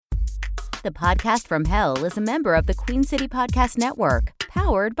The Podcast from Hell is a member of the Queen City Podcast Network,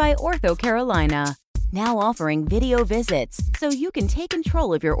 powered by Ortho Carolina. Now offering video visits so you can take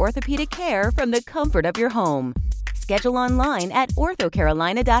control of your orthopedic care from the comfort of your home. Schedule online at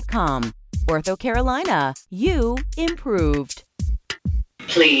orthocarolina.com. Ortho Carolina, you improved.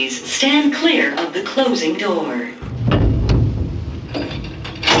 Please stand clear of the closing door.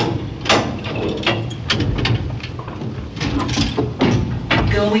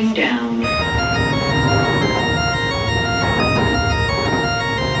 Going down.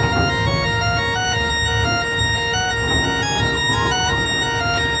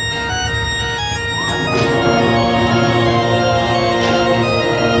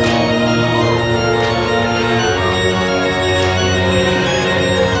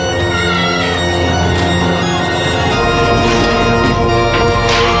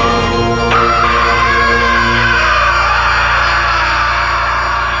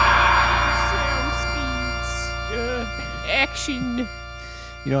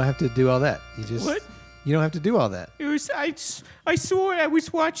 You don't have to do all that. You just What? You don't have to do all that. It was I saw I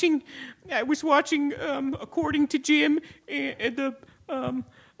was watching according to Jim the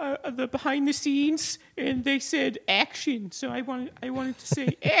behind the scenes, and they said action, so I wanted to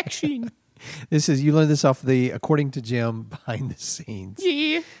say action. You learned this off the according to Jim behind the scenes.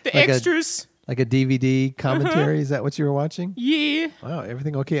 Yeah, the Like extras. Like a DVD commentary. Is that what you were watching? Yeah, Wow,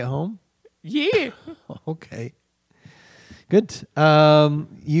 everything okay at home? yeah. Okay. Good.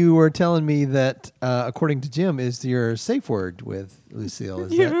 You were telling me that according to Jim is your safe word with Lucille.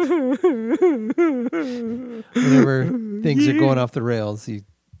 Is that whenever things are going off the rails,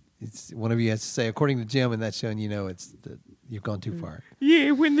 one of you has to say according to Jim, and that's showing you've gone too far.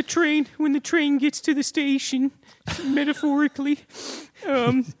 Yeah, when the train gets to the station, metaphorically.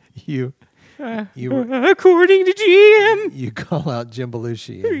 You According to Jim. You call out Jim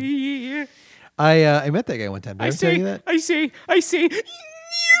Belushi. Yeah. I met that guy one time. Did I tell you that? I say, you're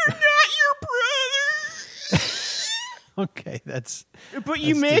not your brother. Okay, that's. But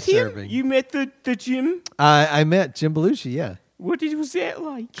you that's met disturbing. him. You met the Jim. I met Jim Belushi. Yeah, Was that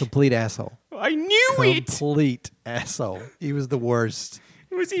like? complete asshole. I knew it. Complete asshole. He was the worst.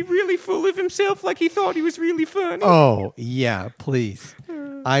 Was he really full of himself, like he thought he was really funny? Oh yeah, please.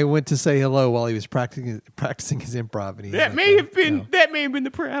 I went to say hello while he was practicing his improv, and that may have been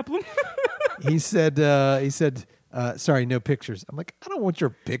the problem. He said, sorry, no pictures. I'm like, I don't want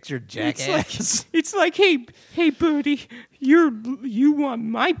your picture, jackass. It's like, hey, buddy, you want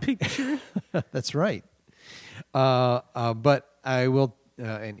my picture? That's right. But I will.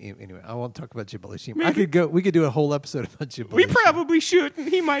 Anyway, I won't talk about Jim Belushi. We could do a whole episode about Jim Belushi. We probably shouldn't.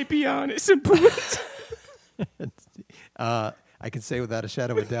 He might be on at some point. I can say without a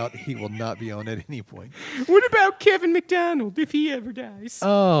shadow of a doubt, he will not be on at any point. What about Kevin McDonald if he ever dies?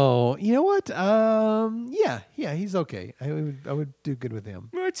 Oh, you know what? Yeah, he's okay. I would do good with him.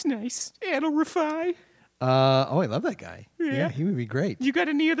 That's nice. Adel Rafai. I love that guy. Yeah. He would be great. You got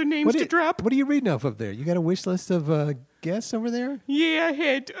any other names to drop? What are you reading off of there? You got a wish list of guests over there? Yeah, I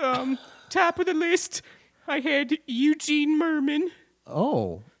had top of the list. I had Eugene Merman.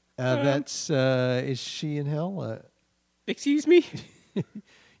 Oh, that's is she in hell? Excuse me?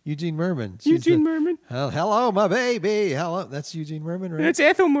 Eugene Merman. Eugene Merman. Hello, my baby. Hello. That's Eugene Merman, right? That's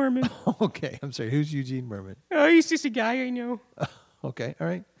Ethel Merman. Okay. I'm sorry. Who's Eugene Merman? Oh, he's just a guy I know. Okay. All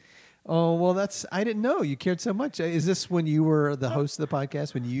right. Oh, well, I didn't know you cared so much. Is this when you were the host of the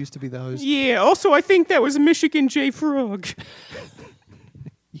podcast, when you used to be the host? Yeah. Also, I think that was Michigan J. Frog.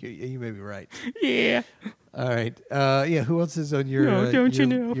 You may be right. Yeah. All right. Yeah. Who else is on your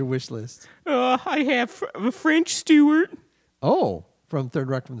your wish list? I have a French Stewart. Oh, from Third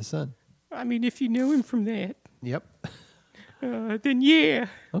Rock from the Sun. I mean, if you know him from that. Yep. Then yeah.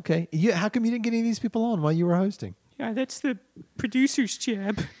 Okay. How come you didn't get any of these people on while you were hosting? Yeah, that's the producer's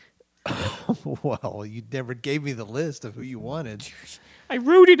job. Well, you never gave me the list of who you wanted. I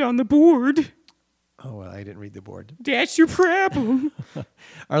wrote it on the board. Oh, well, I didn't read the board. That's your problem.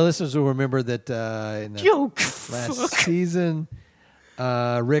 Our listeners will remember that in the last season,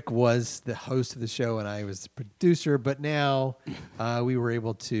 Rick was the host of the show and I was the producer. But now we were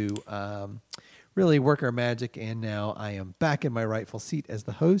able to really work our magic, and now I am back in my rightful seat as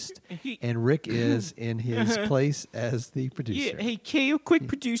the host, and Rick is in his place as the producer. Yeah. Hey, Kale, quick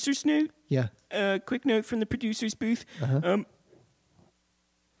producer's note. Yeah. Quick note from the producer's booth. Am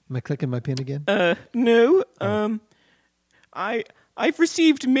I clicking my pen again? No. I've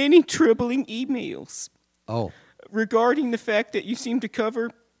received many troubling emails. Oh. Regarding the fact that you seem to cover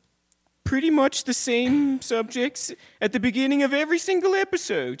pretty much the same subjects at the beginning of every single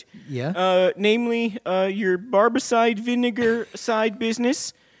episode. Yeah. Namely, your barbicide vinegar side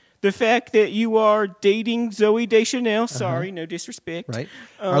business, the fact that you are dating Zoe Deschanel. Sorry, no disrespect. Right.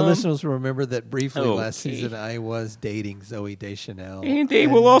 Our listeners will remember that briefly last season I was dating Zoe Deschanel. And they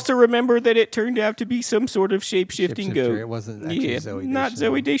will also remember that it turned out to be some sort of shape-shifting goat. It wasn't actually Zoe Deschanel. Not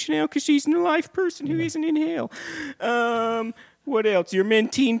Zoe Deschanel, because she's an alive person who isn't in hell. What else? Your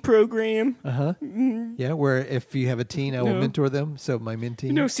mentee program. Yeah, where if you have a teen, I will mentor them. So my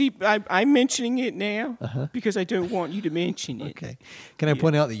mentee. No, see, I'm mentioning it now because I don't want you to mention it. Okay. Can I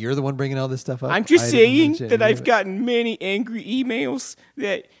point out that you're the one bringing all this stuff up? I'm just saying that I've gotten many angry emails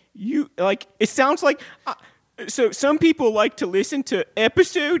that you, like, it sounds like... So some people like to listen to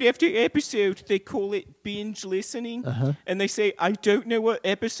episode after episode. They call it binge listening. And they say, I don't know what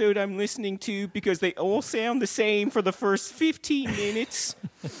episode I'm listening to because they all sound the same for the first 15 minutes.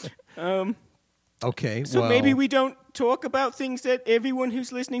 Okay. So maybe we don't talk about things that everyone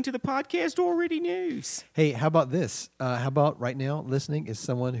who's listening to the podcast already knows. Hey, how about this? How about right now listening is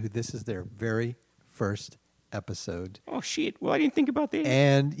someone who this is their very first episode. Oh, shit. Well, I didn't think about that.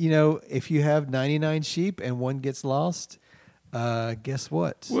 And, if you have 99 sheep and one gets lost, guess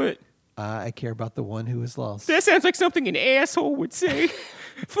what? What? I care about the one who is lost. That sounds like something an asshole would say.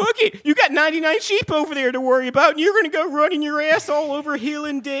 Fuck it. You got 99 sheep over there to worry about, and you're going to go running your ass all over hill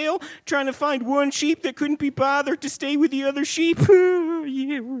and dale trying to find one sheep that couldn't be bothered to stay with the other sheep.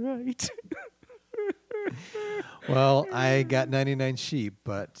 Yeah, right. Well, I got 99 sheep,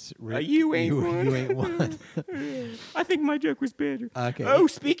 but Rick, you ain't one. You ain't one. I think my joke was better. Okay. Oh,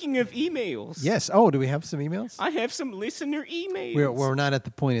 speaking of emails. Yes. Oh, do we have some emails? I have some listener emails. We're not at the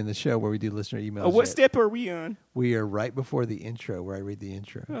point in the show where we do listener emails. Oh, what yet. step are we on? We are right before the intro, where I read the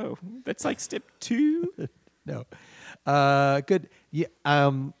intro. Oh, that's like step 2? No. Good. Yeah.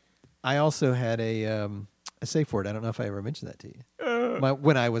 I also had a safe word. I don't know if I ever mentioned that to you.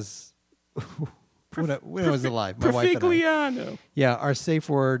 When I was... When I was alive, my wife and I. Yeah, our safe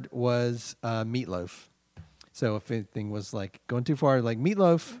word was meatloaf. So if anything was like going too far, like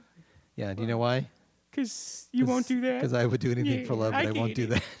meatloaf. Yeah, do you know why? Because you won't do that? Because I would do anything for love, but I won't do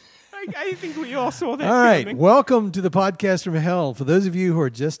that. I think we all saw that. All right, coming. welcome to the podcast from hell. For those of you who are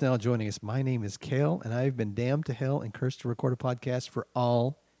just now joining us, my name is Kale, and I've been damned to hell and cursed to record a podcast for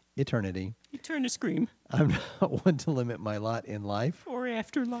all eternity. You turn to scream. I'm not one to limit my lot in life. Or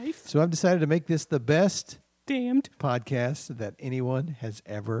afterlife. So I've decided to make this the best damned podcast that anyone has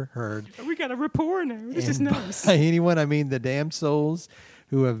ever heard. We got a rapport now. This is nice. By anyone, I mean the damned souls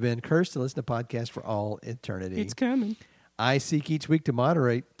who have been cursed to listen to podcasts for all eternity. It's coming. I seek each week to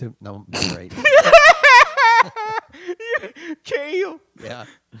moderate. Kale. Yeah.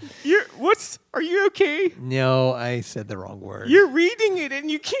 Are you okay? No, I said the wrong word. You're reading it and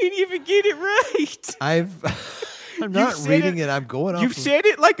you can't even get it right. I'm not reading it. I'm going off. You've said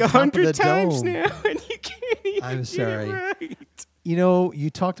it like 100 times now and you can't even get it right. You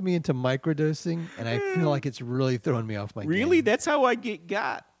talked me into microdosing and I feel like it's really throwing me off my game. Really? That's how I get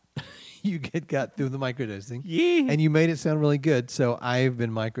got. You got through the microdosing. Yeah. And you made it sound really good, so I've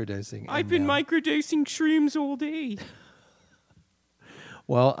been microdosing. I've been microdosing shrooms all day.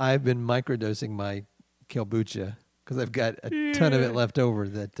 Well, I've been microdosing my kombucha because I've got a ton of it left over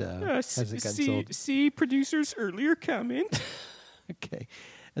that hasn't gotten sold. See producer's earlier comment. Okay.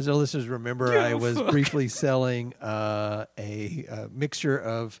 As our listeners remember, I was briefly selling a mixture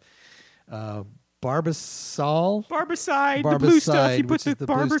of Barbicide, the blue stuff you put the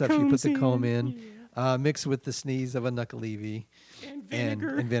blue stuff you put the comb in. Mixed with the sneeze of a knuckleavy and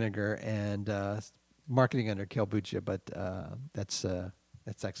vinegar and marketing under kombucha, but that's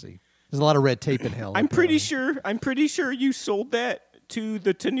actually there's a lot of red tape in hell. I'm pretty sure you sold that to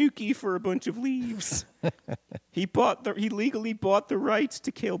the Tanuki for a bunch of leaves. He legally bought the rights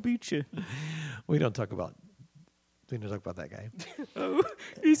to kombucha. We don't talk about that guy. Oh,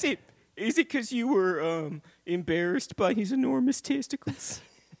 is it because you were embarrassed by his enormous testicles?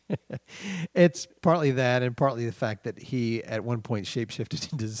 It's partly that and partly the fact that he at one point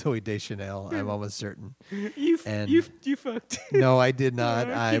shapeshifted into Zoe Deschanel. I'm almost certain. You fucked. No, I did not.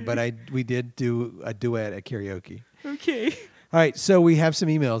 We did do a duet at karaoke. Okay. All right, so we have some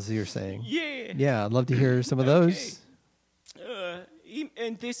emails you're saying. Yeah. Yeah, I'd love to hear some of those.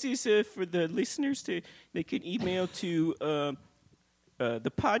 And this is for the listeners. They can email to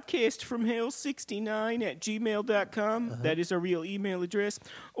the podcast from hell69@gmail.com. That is our real email address.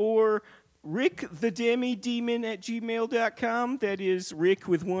 Or rickthedemidemon@gmail.com. That is Rick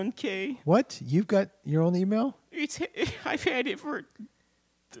with 1 K. What? You've got your own email? I've had it for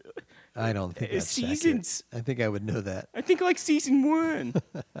I don't think that's seasons. Accurate. I think I would know that. I think like season 1.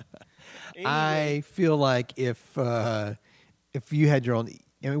 Anyway. I feel like if you had your own,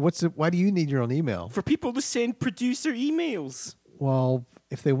 why do you need your own email? For people to send producer emails. Well,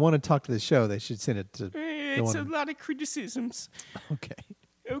 if they want to talk to the show, they should send it to. It's a lot of criticisms. Okay.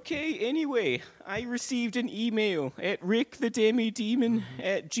 Okay, anyway, I received an email at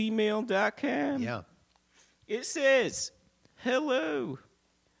rickthedemidemon@gmail.com. Yeah. It says, "Hello,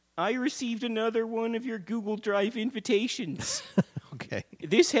 I received another one of your Google Drive invitations. Okay.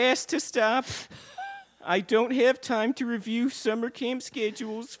 This has to stop. I don't have time to review summer camp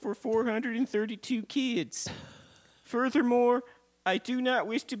schedules for 432 kids. Furthermore, I do not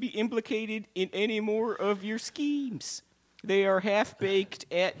wish to be implicated in any more of your schemes. They are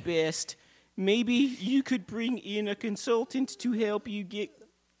half-baked at best. Maybe you could bring in a consultant to help you get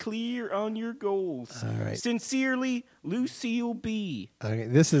clear on your goals. All right. Sincerely, Lucille B." Okay.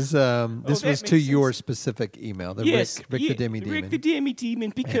 This is this was to your specific email. The Yes, Rick the Demi Demon. Rick the Demi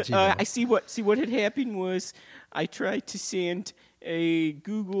Demon. Because Gmail. I see what had happened was I tried to send a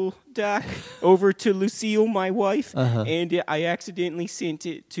Google Doc over to Lucille, my wife, and I accidentally sent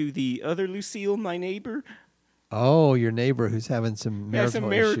it to the other Lucille, my neighbor. Oh, your neighbor who's having some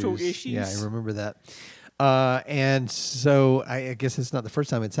marital issues. Yeah, I remember that. And so I guess it's not the first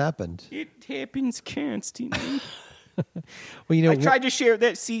time it's happened. It happens constantly. Well, you know, I tried to share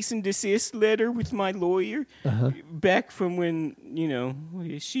that cease and desist letter with my lawyer back from when,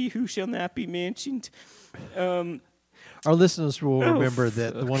 she who shall not be mentioned. Our listeners will remember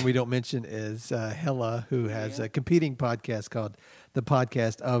that the one we don't mention is Hella, who has a competing podcast called The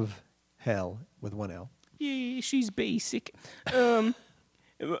Podcast of Hell with one L. Yeah, she's basic. Well,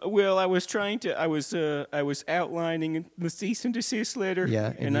 I was outlining the cease and desist letter,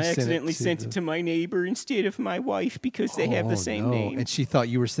 and I accidentally sent it to my neighbor instead of my wife because they have the same name. And she thought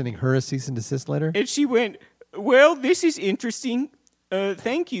you were sending her a cease and desist letter? And she went, "Well, this is interesting.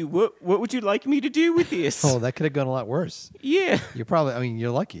 Thank you. What would you like me to do with this?" Oh, that could have gone a lot worse. Yeah.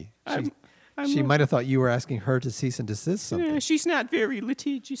 You're lucky. She might have thought you were asking her to cease and desist something. Yeah, she's not very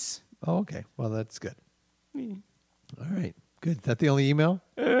litigious. Oh, okay. Well, that's good. Yeah. All right. Good. Is that the only email?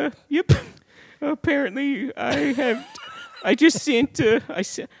 Yep. Apparently, I just sent. I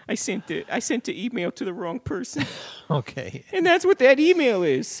sent the email to the wrong person. Okay. And that's what that email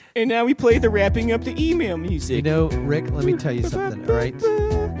is. And now we play the wrapping up the email music. You know, Rick, let me tell you something. All right.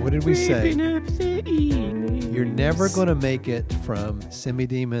 What did we say? You're never going to make it from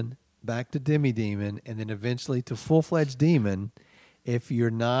semi-demon back to demi-demon and then eventually to full-fledged demon if you're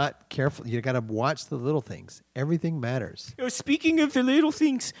not careful. You got to watch the little things. Everything matters. Speaking of the little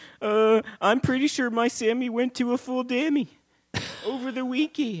things, I'm pretty sure my Sammy went to a full demi over the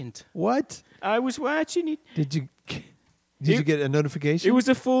weekend. What? I was watching it. Did you get a notification? It was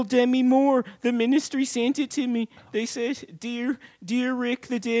a full demi more. The ministry sent it to me. They said, dear Rick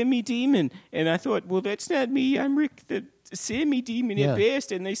the Demi Demon. And I thought, well, that's not me. I'm Rick the Semi-Demon at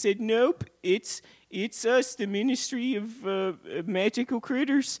best. And they said, nope, it's us, the Ministry of Magical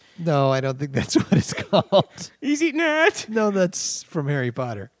Critters. No, I don't think that's what it's called. Is it not? No, that's from Harry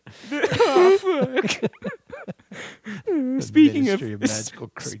Potter. Oh, fuck. Speaking Ministry of Magical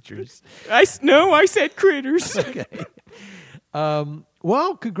Creatures. I said critters. Okay.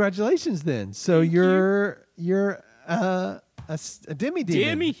 Well, congratulations then. So you're a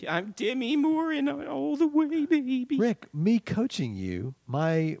demi-demon. I'm Demi Moore and all the way, baby. Rick, me coaching you,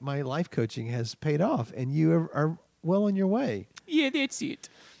 my life coaching has paid off, and you are well on your way. Yeah, that's it.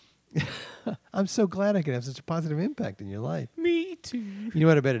 I'm so glad I can have such a positive impact in your life. Me too. You know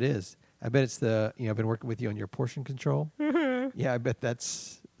what I bet it is? I bet it's I've been working with you on your portion control. Yeah, I bet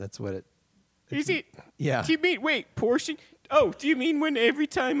that's what it is. It? Yeah. Do you mean, wait, portion? Oh, do you mean when every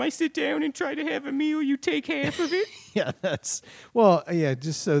time I sit down and try to have a meal, you take half of it? Yeah,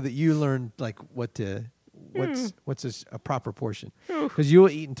 just so that you learn like what's a proper portion. Because you will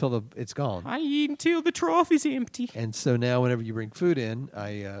eat until it's gone. I eat until the trough is empty. And so now whenever you bring food in,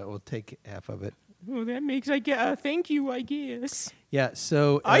 I will take half of it. Well, that makes thank you, I guess. Yeah,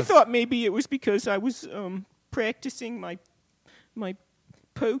 so I thought maybe it was because I was practicing my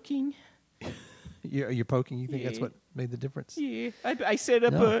poking. You're poking? You think that's what made the difference? Yeah. I set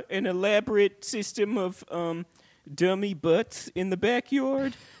up an elaborate system of dummy butts in the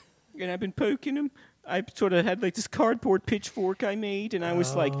backyard, and I've been poking them. I sort of had like this cardboard pitchfork I made, and I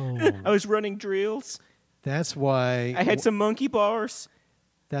was I was running drills. That's why. I had some monkey bars.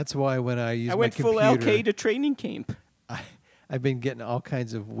 That's why when I use I went my full computer, Al-Qaeda training camp. I've been getting all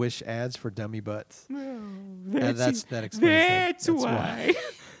kinds of Wish ads for dummy butts. Oh, that explains that's why.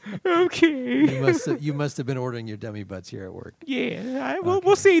 Okay. You must have been ordering your dummy butts here at work. Yeah,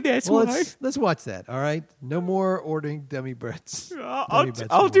 we'll see that's why. Let's watch that. All right, no more ordering dummy butts.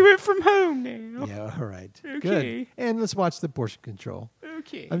 I'll do it from home now. Yeah, all right. Okay. Good. And let's watch the portion control.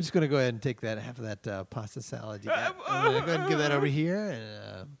 Okay. I'm just going to go ahead and take that half of that pasta salad you got. I'm going to go ahead and give that over here,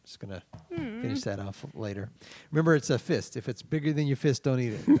 and I'm just going to finish that off later. Remember, it's a fist. If it's bigger than your fist, don't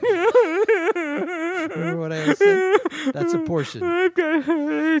eat it. Remember what I said? That's a portion.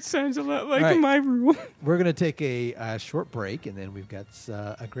 It sounds a lot like my rule. We're going to take a short break, and then we've got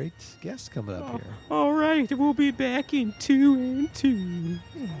a great guest coming up here. All right, we'll be back in 2 and 2.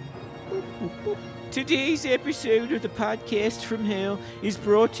 Today's episode of the Podcast from Hell is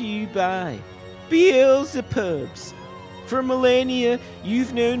brought to you by Beelzebubs. For millennia,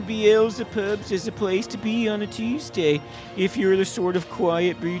 you've known Beelzebubs as a place to be on a Tuesday if you're the sort of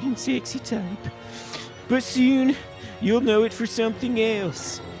quiet, brooding, sexy type. But soon, you'll know it for something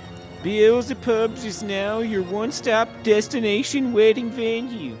else. Beelzebubs is now your one-stop destination wedding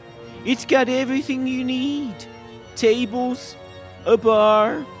venue. It's got everything you need. Tables, a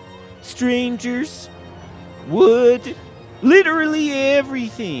bar, strangers, wood, literally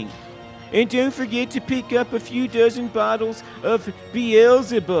everything. And don't forget to pick up a few dozen bottles of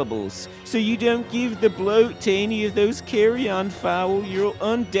Beelzebubbles so you don't give the bloat to any of those carry-on fowl you're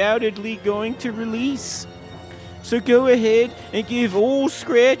undoubtedly going to release. So go ahead and give old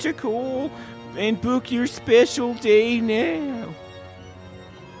Scratch a call and book your special day now.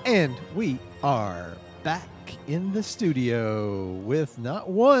 And we are back in the studio with not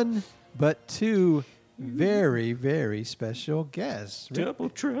one, but two very, very special guests. Double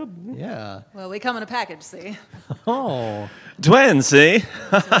trouble. Yeah. Well, we come in a package, see? Oh. Twins, see?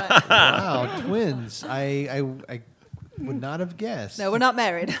 Wow, twins. I would not have guessed. No, we're not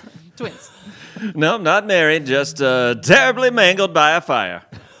married. Twins. No, not married, just terribly mangled by a fire.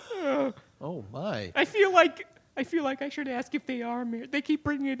 Oh, my. I feel like I should ask if they are married. They keep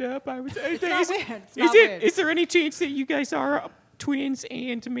bringing it up. It's not weird. It's not weird. Is there any chance that you guys are twins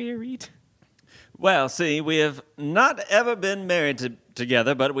and married? Well, see, we have not ever been married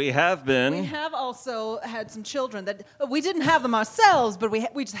together, but we have been. We have also had some children that we didn't have them ourselves, but we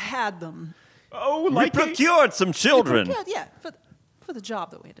just had them. Oh, We procured some children. Yeah, for the job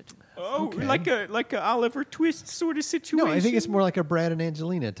that we had to do. Oh, okay. like a Oliver Twist sort of situation. No, I think it's more like a Brad and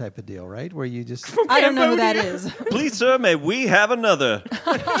Angelina type of deal, right? Where you just... I don't know who that is. Please, sir, may we have another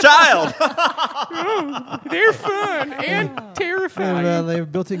child? They're fun and terrifying. they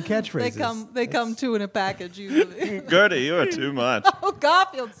have built-in catchphrases. They come two in a package usually. Gertie, you are too much. Oh,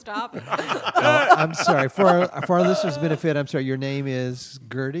 Garfield, stop it. I'm sorry. For our listeners' benefit, I'm sorry. Your name is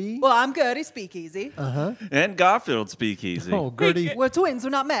Gertie? Well, I'm Gertie Speakeasy. And Garfield Speakeasy. Oh, Gertie. We're twins. We're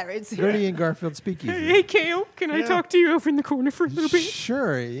not married. See? Gertie and Garfield Speakeasy. Hey, Kale, can I talk to you over in the corner for a little bit?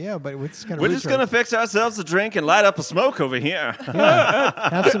 Sure, yeah, but it's kind of We're just going to fix ourselves a drink and light up a smoke over here.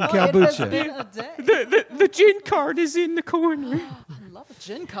 have some It has kombucha. been a day. The gin cart is in the corner. I love a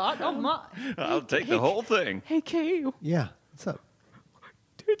gin cart. Oh, my. I'll take the whole thing. Hey, Kale, Yeah, what's up?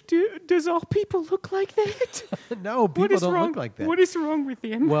 does all people look like that? No, people What is don't wrong? look like that. What is wrong with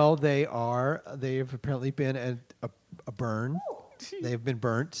them? Well, they've apparently been a burn. They've been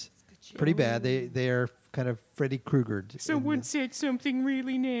burnt pretty bad. They are kind of Freddy Kruegered. Someone said something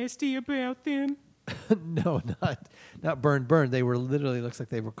really nasty about them. No, not burned. They were literally, looks like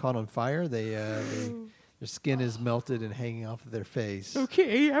they were caught on fire. Their skin is melted and hanging off of their face.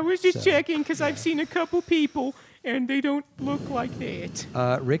 Okay, I was just So, checking because I've seen a couple people and they don't look like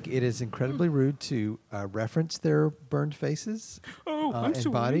that. Rick, it is incredibly rude to reference their burned faces I'm and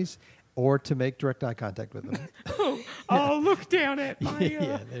sorry. bodies, or to make direct eye contact with them. I'll look down at my.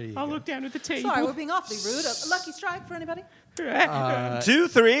 Yeah, there you I'll go. look down at the table. Sorry, we're being awfully rude. A lucky strike for anybody? 2,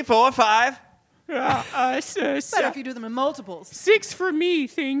 3, 4, 5. Better if you do them in multiples. 6 for me,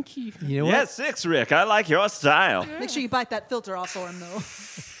 thank you. You know Yeah, what? 6, Rick. I like your style. Make sure you bite that filter off for him, though.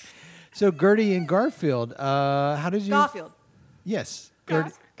 So Gertie and Garfield, how did you? Garfield. Yes, Gar-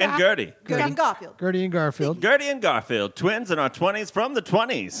 And Gertie. Gertie and Garfield. Gertie and Garfield. Gertie and Garfield, twins in our 20s from the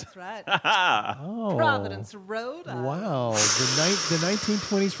 20s. That's right. Oh, Providence, Rhode Island. Wow, the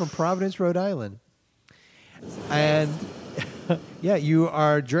 1920s from Providence, Rhode Island, and yeah, you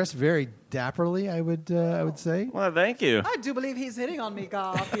are dressed very dapperly. I would say. Well, thank you. I do believe he's hitting on me,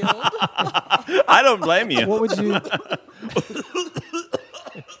 Garfield. I don't blame you. What would you?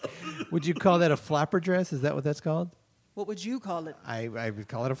 Would you call that a flapper dress? Is that what that's called? What would you call it? I would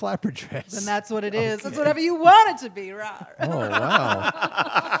call it a flapper dress. Then that's what it is. That's whatever you want it to be, right? Oh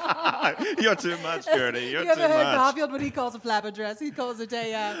wow! You're too much, Gertie. You're You ever too heard much. Garfield when he calls a flapper dress? He calls it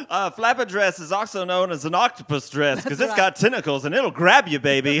a... Flapper dress is also known as an octopus dress because That's it's got right. tentacles and it'll grab you,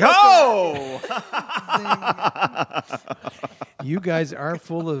 baby. Oh! You guys are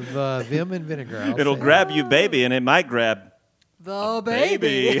full of vim and vinegar. I'll It'll say. grab you, baby, and it might grab The baby.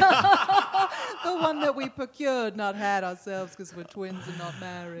 baby. The one that we procured, not had ourselves, because we're twins and not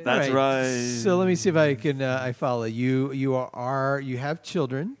married. That's right. So let me see if I can. I follow you. You have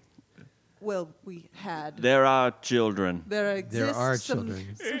children. Well, we had. There are children. There are some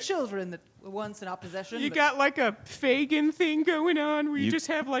children. children that were once in our possession. You but- got like a Fagin thing going on where you just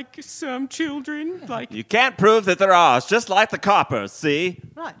have like some children, like You can't prove that there are. It's just like the coppers, see?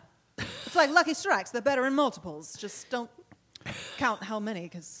 Right. It's like Lucky Strikes. They're better in multiples. Just don't count how many,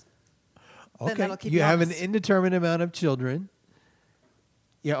 because then that'll keep you have an honest. indeterminate amount of children.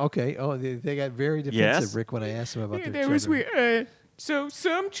 Yeah. Okay. Oh, they got very defensive, Yes. Rick, when I asked them about yeah, their that was children. weird. So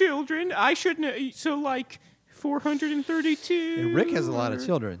some children, I shouldn't. So like 432. And Rick has a lot of or-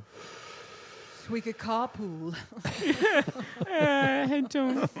 children. We could carpool.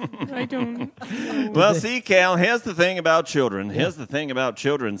 I don't. Well, see, Cal, here's the thing about children. Here's the thing about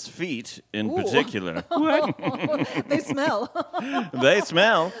children's feet in Ooh. particular. They smell. They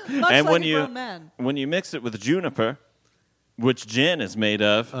smell. Much And like when a you grown man. when you mix it with juniper, which gin is made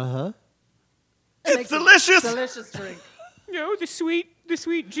of, Uh-huh. It makes a delicious. Delicious drink. No, the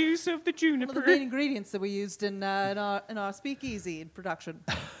sweet juice of the One juniper. of the main ingredients that we used in our speakeasy in production.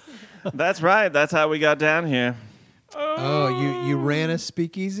 That's right. That's how we got down here. Oh, you ran a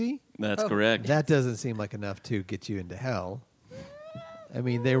speakeasy? That's correct. That doesn't seem like enough to get you into hell. I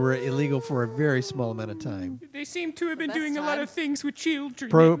mean, they were illegal for a very small amount of time. They seem to have been Best doing a lot of times. things with children.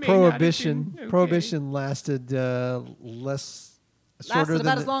 that may not have Prohibition. been okay. Prohibition lasted less. Shorter Lasted than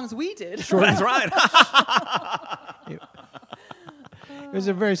about the- as long as we did. That's right. It was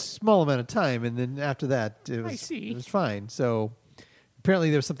a very small amount of time, and then after that, it see. was fine. So apparently,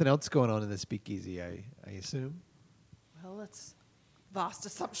 there was something else going on in the speakeasy. I assume. Well, that's vast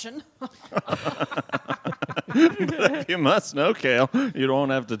assumption. You must know, Kale. You don't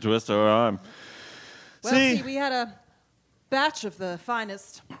have to twist her arm. Well, see, we had a batch of the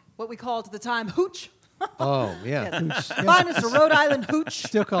finest, what we called at the time, hooch. Oh yeah, Yes. hooch. Yeah. Finest Rhode Island hooch.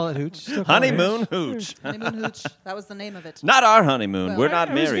 Still call it hooch. Still call it Honeymoon hooch. Honeymoon hooch. That was the name of it. Not our honeymoon. Well, We're not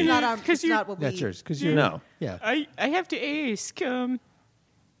I was married. It's not, Yeah, our, 'cause it's you- not what we... That's yours, because you No. Yeah. I have to ask.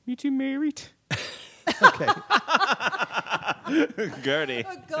 You two married? Okay. Gertie.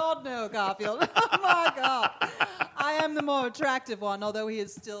 Oh, God, no, Garfield. Oh, my God. I am the more attractive one, although he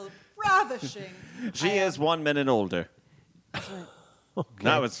is still ravishing. She I is 1 minute older. That's right. And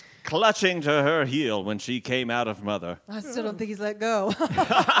I was clutching to her heel when she came out of mother. I still don't think he's let go.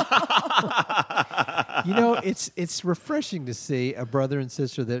 You know, it's refreshing to see a brother and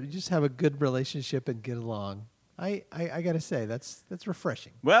sister that just have a good relationship and get along. I got to say, that's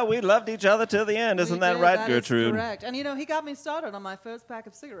refreshing. Well, we loved each other till the end. Isn't We that did, right, that is Gertrude? correct. And, he got me started on my first pack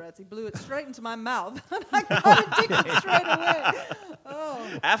of cigarettes. He blew it straight into my mouth. And I got addicted straight away. Oh.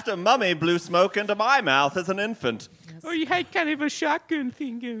 After Mummy blew smoke into my mouth as an infant. Oh, you had kind of a shotgun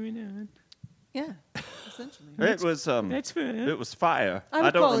thing going on. Yeah, essentially. It was That's fun. it was fire. I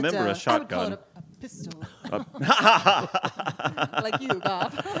would don't call remember it, a shotgun. I would call it a pistol. Like you,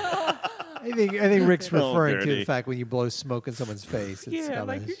 Garf. I think Rick's Oh, referring to Gertie. the fact when you blow smoke in someone's face. It's Yeah, called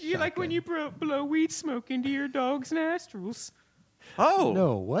a like when shotgun. you blow weed smoke into your dog's nostrils. Oh,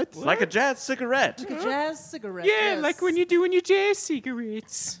 No, what? like a jazz cigarette. Like a jazz cigarette. Yeah, yes. like when you're doing your jazz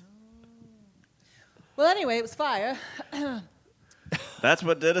cigarettes. Well, anyway, it was fire. That's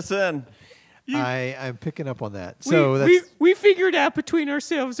what did us in. I'm picking up on that. So we that's figured out between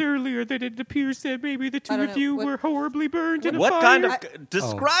ourselves earlier that it appears that maybe the two don't of know, you what- were horribly burned in a What fire. kind of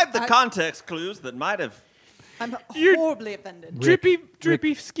describe the I- context clues that might have? I'm You're- horribly offended.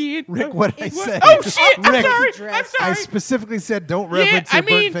 drippy skin? Rick, what I what- said. Oh shit! I'm Rick, sorry. I'm Dress. I sorry. specifically said don't Yeah, reference your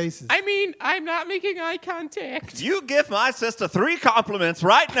burnt faces. I'm not making eye contact. You give my sister 3 compliments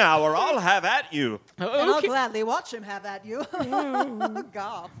right now, or I'll have at you. And I'll Okay. gladly watch him have at you.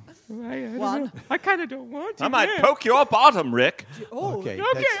 Garf. I don't One. know. I kind of don't want to. I might yeah. poke your bottom, Rick. Oh, Okay.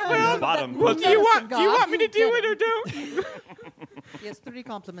 Okay, that's- well, Bottom. Well, do you want Garf, me to do get it or him. don't you? Yes, 3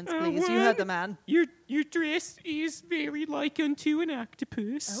 compliments, please. You one. heard the man. Your dress is very like unto an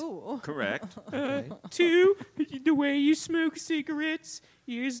octopus. Oh. Correct. 2, the way you smoke cigarettes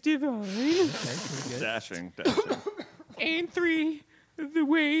is divine. Dashing. And 3, the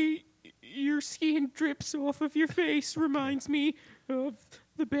way your skin drips off of your face reminds me of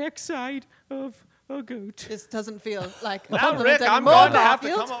the backside of a goat. This doesn't feel like a Now, compliment Rick, I'm anymore, going to have to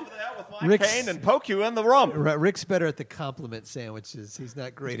Garfield. come over there with my Rick's- cane and poke you in the rump. Rick's better at the compliment sandwiches. He's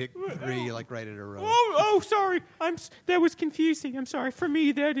not great at 3, like right at a row. Oh, sorry. That was confusing. I'm sorry. For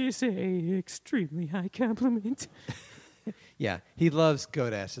me, that is a extremely high compliment. Yeah, he loves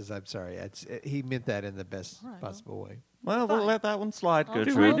goat asses. I'm sorry. He meant that in the best possible way. Well, we'll let that one slide, I'll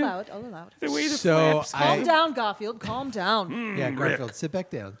Gertrude. allow it. I'll allow it. The way the So flaps Calm I- down, Garfield. Calm down. Yeah, Garfield, sit back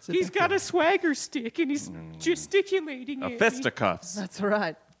down. Sit He's back got down. a swagger stick and he's gesticulating A at me. fisticuffs. That's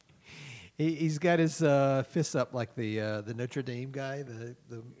right. He's got his fists up like the Notre Dame guy, the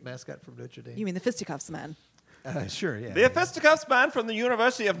mascot from Notre Dame. You mean the fisticuffs man? Sure, yeah. The fisticuffs man from the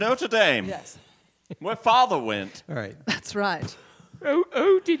University of Notre Dame, Yes. where father went. All right. That's right.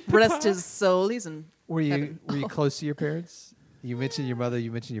 Did Rest Papa- his soul. He's in Were you heaven. were you close to your parents? You mentioned your mother.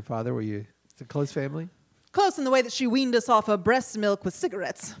 You mentioned your father. Were you? It's a close family. Close in the way that she weaned us off her breast milk with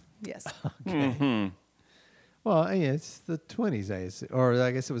cigarettes. Yes. Well, yeah, it's the 20s, I assume. Or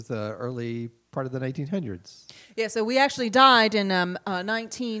I guess it was the early part of the 1900s. Yeah, so we actually died in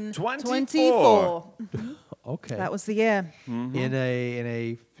 1924. Okay. That was the year. in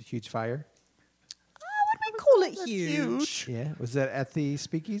a huge fire. What do we call it huge? Yeah. Was that at the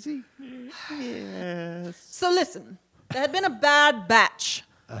speakeasy? So listen, there had been a bad batch.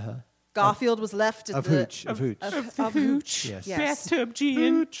 Garfield was left at Of the hooch. Of hooch. of hooch. Yes. Bathtub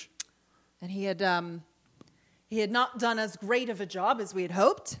gin. And he had not done as great of a job as we had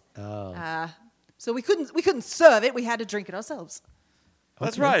hoped. So we couldn't serve it. We had to drink it ourselves.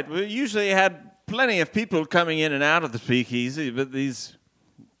 That's right. We usually had plenty of people coming in and out of the speakeasy, but these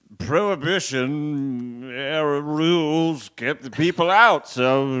prohibition era rules kept the people out,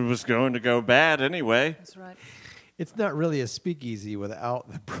 so it was going to go bad anyway. That's right. It's not really a speakeasy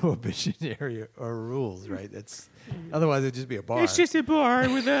without the prohibition area or rules, right? Otherwise it'd just be a bar. It's just a bar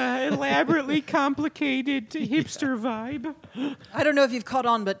with an elaborately complicated hipster vibe. I don't know if you've caught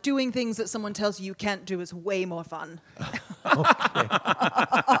on, but doing things that someone tells you can't do is way more fun.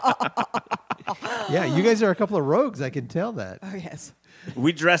 Yeah, you guys are a couple of rogues. I can tell that. Oh, yes.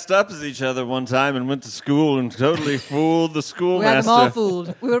 We dressed up as each other one time and went to school and totally fooled the We had them all schoolmaster.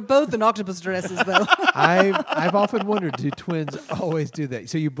 fooled. We were both in octopus dresses, though. I've often wondered, do twins always do that?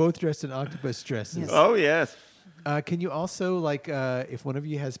 So you both dressed in octopus dresses. Yes. Oh, yes. Can you also, if one of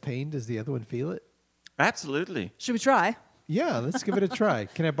you has pain, does the other one feel it? Absolutely. Should we try? Yeah, let's give it a try.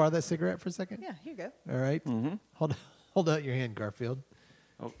 Can I borrow that cigarette for a second? Yeah, here you go. All right. Hold out your hand, Garfield.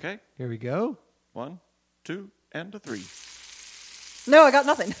 Okay. Here we go. 1, 2, and a 3. No, I got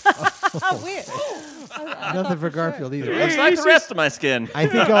nothing. Weird. Nothing for Garfield either. Looks like the rest of my skin. I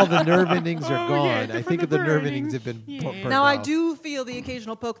think all the nerve endings are Oh, yeah, gone. I for think the the nerve burning. endings have been burnt Now, I off. do feel the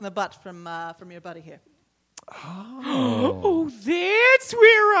occasional poke in the butt from your buddy here. Oh, that's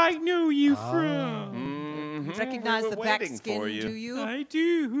where I know you from. Recognize we were the back waiting skin, for you. do you? I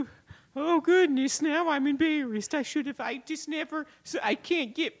do. Oh, goodness, now I'm embarrassed. I should have. I just never. So I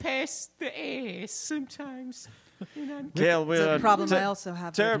can't get past the ass sometimes. And I'm Gail, It's a problem I also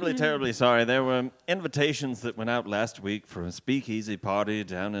have. terribly, terribly sorry. There were invitations that went out last week for a speakeasy party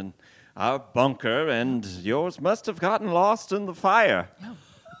down in our bunker, and yours must have gotten lost in the fire.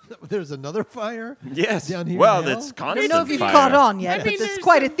 There's another fire? Yes. Down here well, now? it's I constant don't know if you've fire. caught on yet, I mean, but there's there's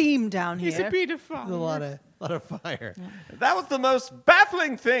quite a- a theme down It's a here. bit of fun. There's a lot of fire. That was the most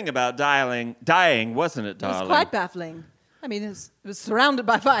baffling thing about dying, wasn't it, It darling? was quite baffling. I mean, it was surrounded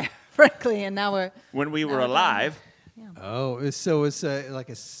by fire, frankly, and now we're When we were Now we're alive. Oh, it's like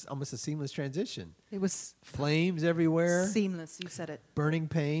almost a seamless transition. it was Flames everywhere, seamless. You said it. burning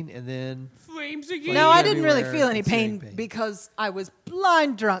pain, and then Flames again. No, I didn't really everywhere, feel any searing pain because I was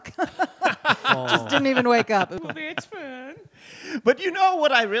blind drunk. Oh. Just didn't even wake up. Well, that's fun. But you know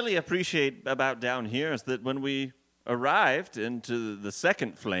what I really appreciate about down here is that when we arrived into the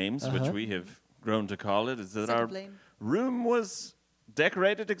second flames, which we have grown to call it, is that Second our flame. room was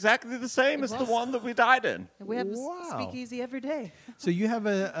decorated exactly the same as the was. one that we died in. We have Wow. speakeasy every day. so you have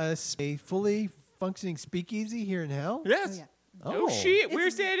a fully functioning speakeasy here in hell? Yes. Yeah. Oh, shit, It's-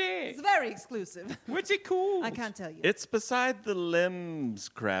 where's that It's at? very exclusive. What's it called? I can't tell you. It's beside the Limbs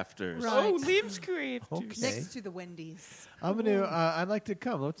Crafters. Right. Oh, Limbs Crafters. Okay. Next to the Wendy's. I'm gonna. I'd like to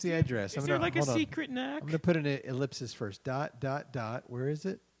come. What's the address? Is I'm there gonna, like a hold on. secret knock? I'm gonna put in an ellipsis first. Dot. Where is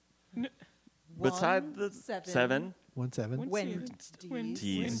it? Beside the 17. 7 17.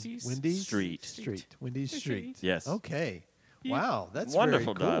 Wendy's. Wendy's Street. Wendy's Street. Yes. Okay. Yeah. Wow, that's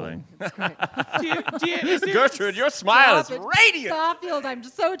Wonderful, very cool. darling. That's great. Is there- Gertrude, your smile is Stop it. radiant. Garfield, I'm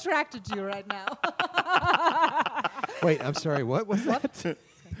just so attracted to you right now. Wait, I'm sorry. What was that?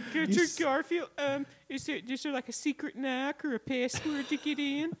 Gertrude Garfield, is there like a secret knock or a password to get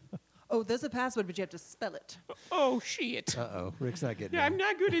in? Oh, there's a password, but you have to spell it. Oh, shit. Uh-oh, Rick's not getting Yeah, it. I'm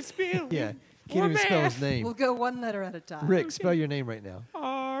not good at spelling. Yeah, Or can't even spell his math. name. We'll go one letter at a time. Rick, spell your name right now.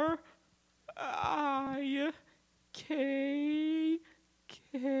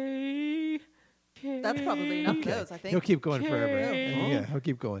 R-I-K-K-K. That's probably enough of those, I think. He'll keep going forever. Okay. Yeah, he'll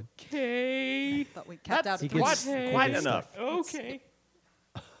keep going. Okay. Thought we capped out That's at gets- three. he quite gets enough. Okay.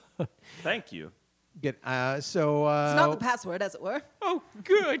 Thank you. Good. It's not the password, as it were. Oh,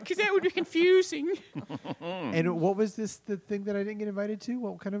 good, because that would be confusing. And what was this? The thing that I didn't get invited to?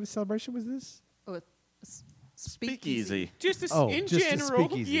 What kind of a celebration was this? Oh, Speakeasy. Just as Oh, in just general. a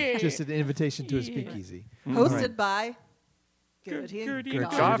speakeasy. Yeah. Just an invitation to a Yeah. speakeasy. Hosted by Gertrude Gertie and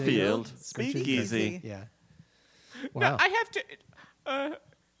and Garfield. Gertrude. Speakeasy. Yeah. Now, Wow. I have to.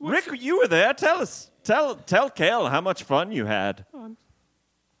 Rick, you were there. Tell us. Tell Kale how much fun you had.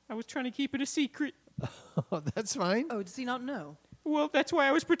 I was trying to keep it a secret. Oh, that's fine. Oh, does he not know? Well, that's why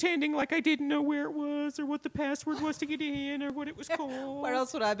I was pretending like I didn't know where it was or what the password was to get in or what it was called. Where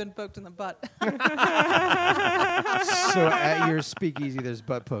else would I have been poked in the butt? So at your speakeasy, there's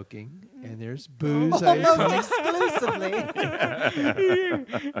butt poking and there's booze. I Almost assume. exclusively.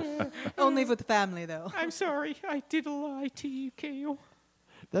 Only with the family, though. I'm sorry. I did lie to you, Kale.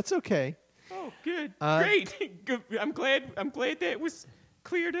 That's okay. Oh, good. Great. Good. I'm glad that was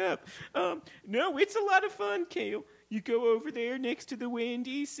cleared up. No, it's a lot of fun, Kale. You go over there next to the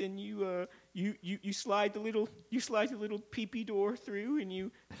Wendy's and you slide the little pee-pee door through and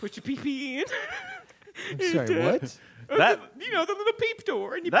you put your pee-pee in. I'm sorry, what? That the little peep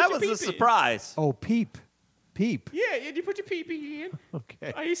door and you that put your was a peep in. surprise. Oh, peep. Yeah, and you put your pee-pee in.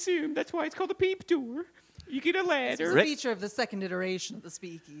 Okay. I assume that's why it's called a peep door. You get a It's ladder. a Rick- feature of the second iteration of the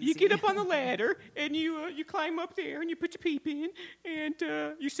speakeasy. You get up on the ladder and you climb up there and you put your peep in and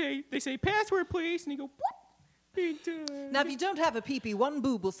they say password please and you go whoop. And, Now, if you don't have a pee-pee, one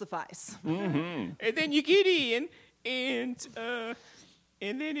boob will suffice. and then you get in and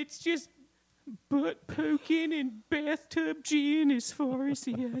then it's just butt poking and bathtub gin as far as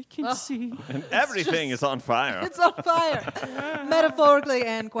the eye can see. And everything is on fire. It's on fire, metaphorically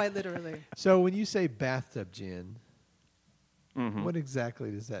and quite literally. So when you say bathtub gin, what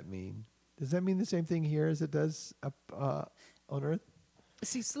exactly does that mean? Does that mean the same thing here as it does up on Earth?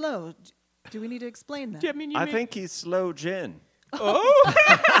 See, slow. Do we need to explain that? I mean, I think he's slow gin. Slow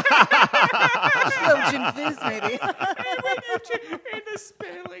gin fizz, maybe. and the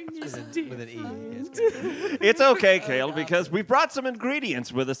spelling is With an E. different. Yes, good. It's okay, Kale, because we brought some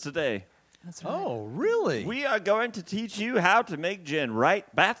ingredients with us today. That's right. Oh, really? We are going to teach you how to make gin, right?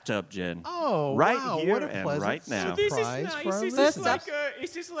 Bathtub gin. Oh, right wow, here what a and pleasant right now. This is surprise nice. for our This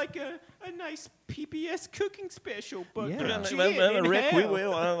listeners. is like a nice PBS cooking special, but Yeah. for Well, gin Well, Rick, and we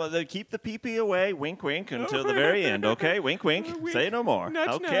hell. will keep the pee-pee away. Wink, wink, until the very end. Okay, wink, wink. Wink. Say no more. Nudge,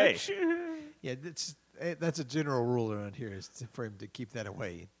 Okay. nudge. Yeah, that's a general rule around here is for him to keep that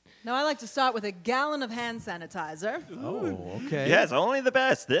away. Now, I like to start with a gallon of hand sanitizer. Oh, okay. Yes, only the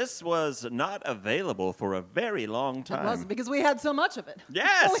best. This was not available for a very long It time. wasn't because we had so much of it.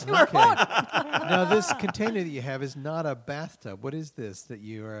 Yes. We were on. Now this container that you have is not a bathtub. What is this that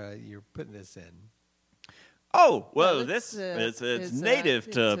you're putting this in? Oh, well, Well, this it's, it's it's,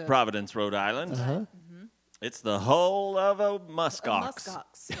 native to it's, Providence, Rhode Island. It's the hull of a muskox.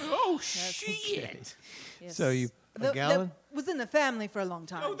 Muskox. Oh shit! Yes. So you a gallon? That was in the family for a long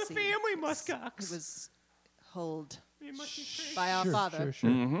time. Oh, the see. family It muskox. was held It must be fresh. by our father. Sure.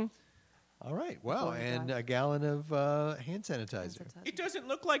 Mm-hmm. All right. Wow. Before he And died. a gallon of hand sanitizer. It doesn't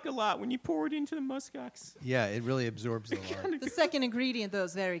look like a lot when you pour it into the muskox. Yeah, it really absorbs a lot. The second ingredient, though,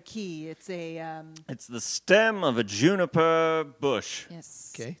 is very key. It's a It's the stem of a juniper bush.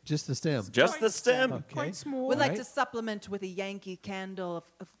 yes. Okay, just the stem. Just the Quite stem. Okay. Quite small. We'd like Right. to supplement with a Yankee candle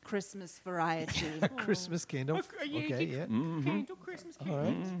of Christmas variety. A Christmas candle. A Yankee Okay, yeah. candle, Christmas candle. All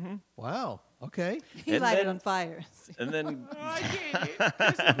right. Wow. Okay. He And lighted then- on fire. And then I get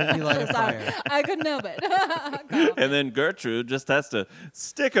it. Then you light a Sorry, fire. I couldn't help it. and then Gertrude just has to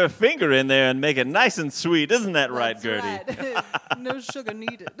stick her finger in there and make it nice and sweet. Isn't that right, That's Gertie? right. No sugar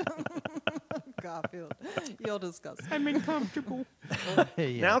needed. Garfield, you're disgusting. I'm uncomfortable.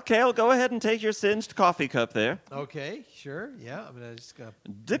 Hey, yeah. Now, Kale, go ahead and take your singed coffee cup there. Okay, sure. Yeah, I'm just gonna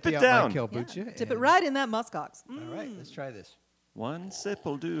Dip it empty out down. my kombucha Tip it and- right in that muskox. All right, let's try this. One sip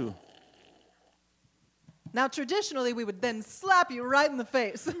will do. Now, traditionally, we would then slap you right in the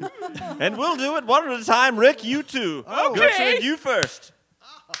face. And we'll do it one at a time. Rick, you too. Oh. Gertrude, you first.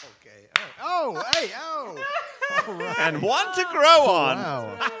 Okay. Oh, hey, oh. All right. And one to grow on.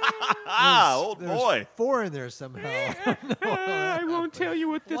 Wow. Ah, old There's boy. 4 in there somehow. I won't tell you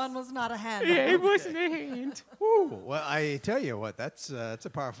what this. One was not a hand. Yeah, it wasn't a hand. Ooh, well, I tell you what, that's a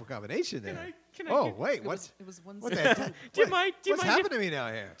powerful combination there. Can I Oh, get- wait, It what's was one what sip. the Do you mind- do you what's mind happening to me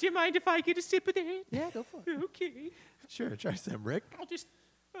now here? Do you mind if I get a sip of that? Yeah, go for it. Okay. Sure, try some, Rick. I'll just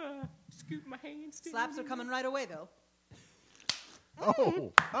scoop my hands down. Slaps are coming right away, though.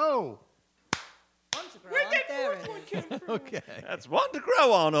 Oh, Where'd that There fourth it one is. come from? Okay. That's one to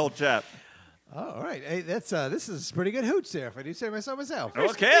grow on, old chap. Oh, all right. Hey, this is pretty good hooch there, if I do say so myself.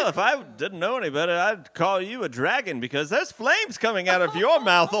 Well, Kale, if I didn't know any better, I'd call you a dragon because there's flames coming out of your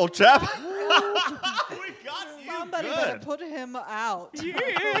mouth, old chap. We got you Somebody better good. put him out.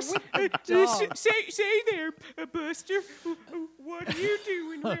 Yes. dog. Say there, Buster. What are you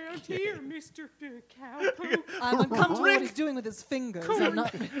doing around here, Mr. Cowpoke? I'm uncomfortable what he's doing with his fingers. I'm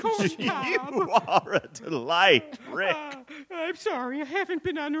not. Corn You cob. are a delight, Rick. I'm sorry, I haven't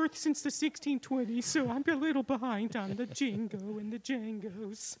been on Earth since the 1620s, so I'm a little behind on the Jingo and the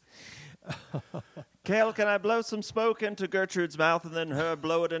Jangos. Kale, can I blow some smoke into Gertrude's mouth and then her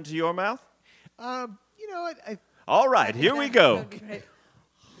blow it into your mouth? You know what? All right, here we go.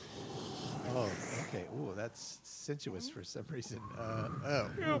 Oh, okay. Ooh, that's sensuous for some reason.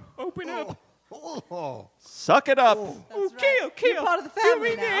 Open up. Oh. Suck it up. Kale. You're part of the Do me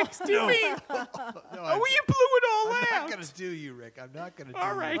family now. next. Do me. No, Oh, you blew it all I'm out. not going to do you, Rick. I'm not going to do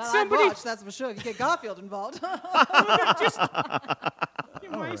All you. right, Well, somebody. I'd watch, that's for sure. If you get Garfield involved. You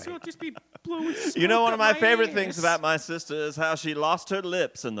might as well just be blowing smoke You know, one of my up favorite things ass. about my sister is how she lost her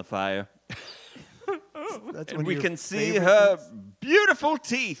lips in the fire. That's And one of we your can see favorite her things? beautiful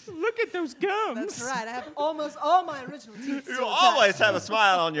teeth. Look at those gums. That's right. I have almost all my original teeth. You still always attached. have a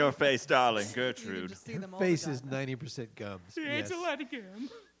smile on your face, darling You can Gertrude. just see them all the Face time. is 90% gums. Yeah, Yes. it's a lot of gum.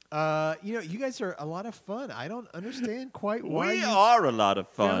 You know, you guys are a lot of fun. I don't understand quite why We you are a lot of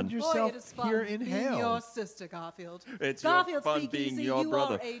found fun. Boy, yourself it is fun here in being hell. your sister, Garfield. It's Garfield, your fun Speakeasy, being your you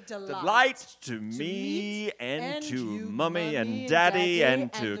brother. Are a delight. Delight to me meet and to you, Mummy and Mummy Daddy and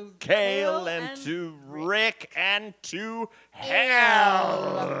and Daddy to and Kale Kale and and to Rick and to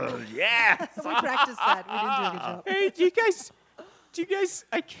Hell. Yes. We practiced that. We didn't do a good job. Hey, do you guys,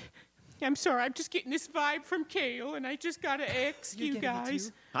 I'm sorry, I'm just getting this vibe from Kale, and I just gotta ask You're you getting it guys.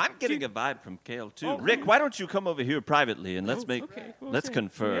 too? I'm getting a vibe from Kale too. Oh. Rick, why don't you come over here privately and let's make okay. What was let's that?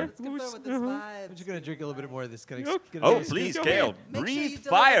 confer. Yeah. Let's confer with this I'm vibe. just going to drink a little bit more of this. Can I, Okay. can I Oh, get a please, scoop? Go Kale, ahead. Make sure breathe you deliver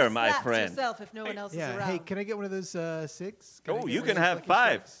fire, the my slaps friend. yourself if no one else is Yeah. around. Hey, can I get one of those six? Can I Oh, get you one can of those have lucky 5.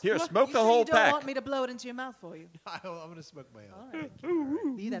 strikes? Here, smoke You the sure whole you don't pack. want me to blow it into your mouth for you? I'm going to smoke my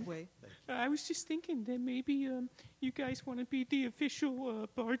own. Be that way. I was just thinking that maybe you guys want to be the official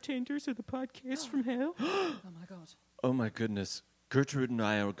bartenders of the podcast from Hell. Oh my God. Oh my goodness. Gertrude and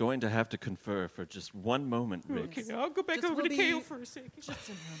I are going to have to confer for just one moment, Rick. Okay, I'll go back Just over will to Kale be- for a second. Just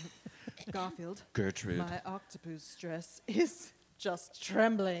a moment. Garfield, Gertrude. my octopus dress is just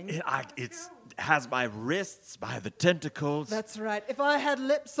trembling. It has my wrists by the tentacles. That's right. If I had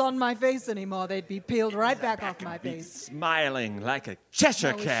lips on my face anymore, they'd be peeled right back off my Be face. smiling like a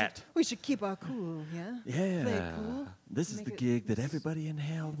Cheshire No, cat. We should keep our cool, yeah? Yeah. Play it cool. This is Make the it- gig that everybody in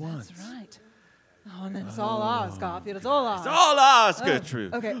hell wants. That's right. Oh, and it's all ours, Garfield. It's all ours. It's all ours, Oh,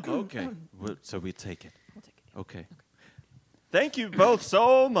 Gertrude. okay. Okay. So we take it. We'll take it. Okay. Thank you both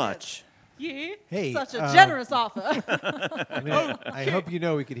so much. Yeah. Hey, Such a generous offer. I hope you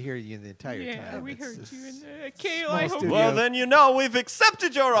know we could hear you the entire Yeah, time. we It's heard just you. And Kale, small I hope studio. Well, then you know we've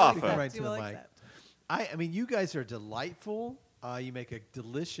accepted your Come offer. right to You the will mic. accept. I mean, you guys are delightful. You make a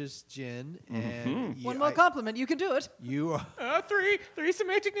delicious gin, and One more compliment. You can do it. you are three's the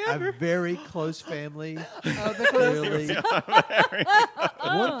magic a number. very close family. Oh, the closest. Clearly.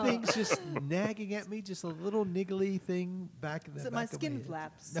 One thing's just nagging at me, just a little niggly thing back in the Is it back my of skin head.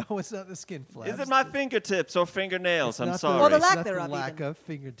 flaps? No, it's not the skin flaps. Is it my fingertips or fingernails? I'm not sorry. Or the it's lack not thereof the lack even. of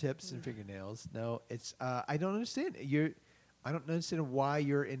fingertips and fingernails. No, it's I don't understand. I don't understand why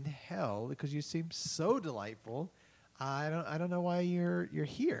you're in hell because you seem so delightful. I don't know why you're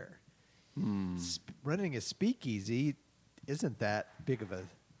here. Running a speakeasy isn't that big of a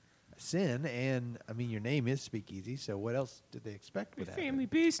sin, and I mean your name is Speakeasy, so what else did they expect would happen? Family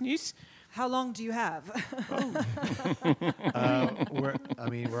business. How long do you have? We're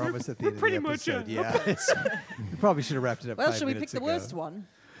almost at the end pretty of the much episode. done. Yeah, we probably should have wrapped it up. Well, 5 should we pick minutes the ago. worst one?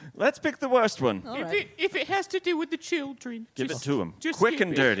 Let's pick the worst one. All If right. if it has to do with the children, Give just, it to them. just Quick skip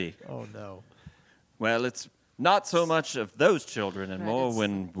and it. dirty. Oh no. Well, it's not so much of those children and Right, more it's-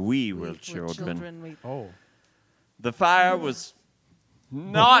 when we were We're children. We Oh. The fire was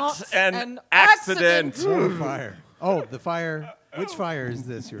not an accident. More fire. Oh, the fire. Which fire is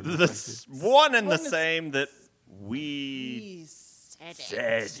this? You're The referring one and the One is- same that we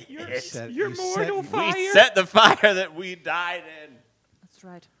said. Set- Your you mortal set- fire. We set the fire that we died in. That's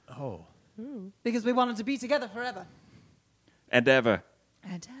right. Oh. Because we wanted to be together forever. And ever.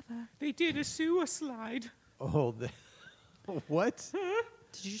 And ever. They did a suicide. Oh. What?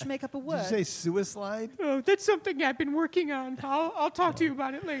 Did you just make up a Did word? you say suicide? Oh, that's something I've been working on. I'll talk to you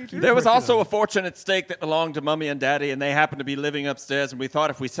about it later. There was also a fortune at stake that belonged to Mummy and Daddy, and they happened to be living upstairs, and we thought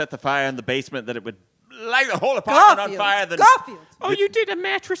if we set the fire in the basement that it would light the whole apartment on fire. Then Garfield. Oh, you did a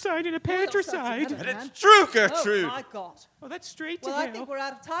matricide and a patricide. And it's true, Gertrude. Oh, my God. Oh, that's straight to Well, hell. I think we're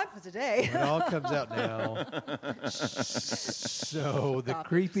out of time for today. It all comes out now. So the Garfield,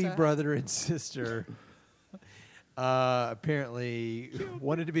 creepy sir. brother and sister apparently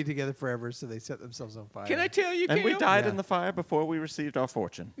wanted to be together forever, so they set themselves on fire. Can I tell you, And we Kale? died Yeah. in the fire before we received our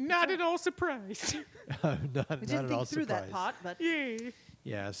fortune. Not at all surprised. not We at didn't all think through that surprised. part, but Yeah.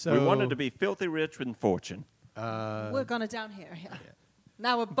 Yeah, so We wanted to be filthy rich with fortune. we're gonna down here. Yeah.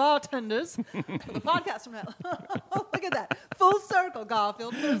 Now we're bartenders for the podcast from hell. Oh, look at that. Full circle,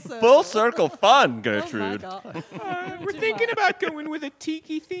 Garfield. Full circle. Full circle fun, Oh, my Gertrude. God. We're thinking about going with a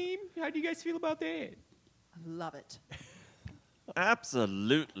tiki theme. How do you guys feel about that? Love it.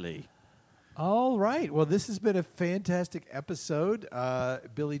 Absolutely. All right. Well, this has been a fantastic episode.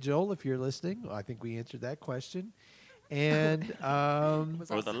 Billy Joel, if you're listening, I think we answered that question. And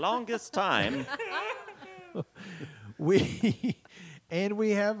For the longest time. we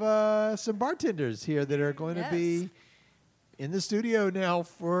have some bartenders here that are going to be in the studio now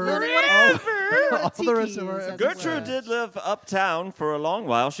for Learning what all a the rest tiki of our is, as it Gertrude were. did live uptown for a long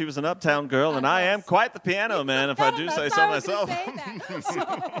while. She was an uptown girl, and I am quite the piano man, if I do say so myself.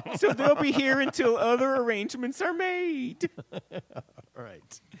 So they'll be here until other arrangements are made. All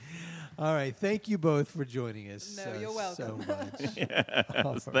right. All right. Thank you both for joining us. No, you're welcome. So much.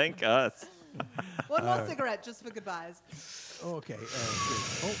 Yes, thank us. One more cigarette just for goodbyes. Oh, okay.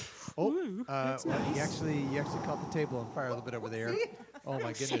 Good. You actually caught the table on fire a little bit over there. See? Oh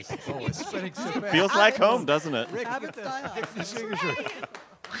my goodness. Oh, it's spreading so fast. Feels like home, doesn't it? Rick, Habits get die hard. the sugar shirt.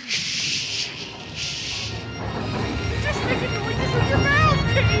 Just making noises with your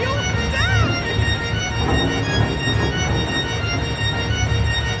mouth, Kale. Stop!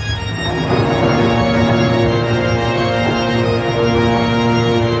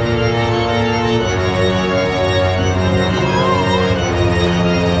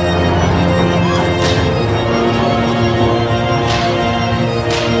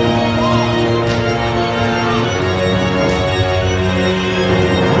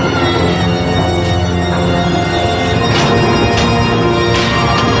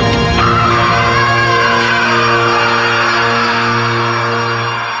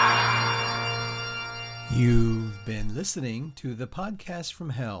 You've been listening to the Podcast from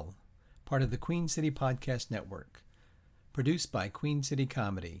Hell, part of the Queen City Podcast Network, produced by Queen City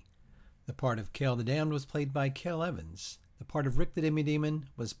Comedy. The part of Kel the Damned was played by Kel Evans. The part of Rick the Demi-Demon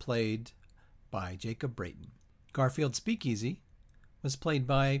was played by Jacob Brayton. Garfield Speakeasy was played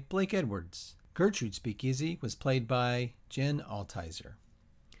by Blake Edwards. Gertrude Speakeasy was played by Jen Altizer.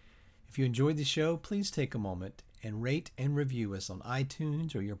 If you enjoyed the show, please take a moment and rate and review us on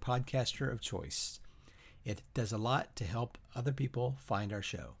iTunes or your podcaster of choice. It does a lot to help other people find our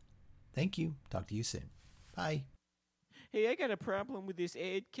show. Thank you. Talk to you soon. Bye. Hey, I got a problem with this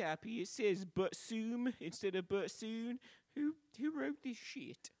ad copy. It says "but soon" instead of "but soon." Who wrote this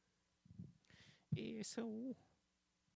shit? Asshole.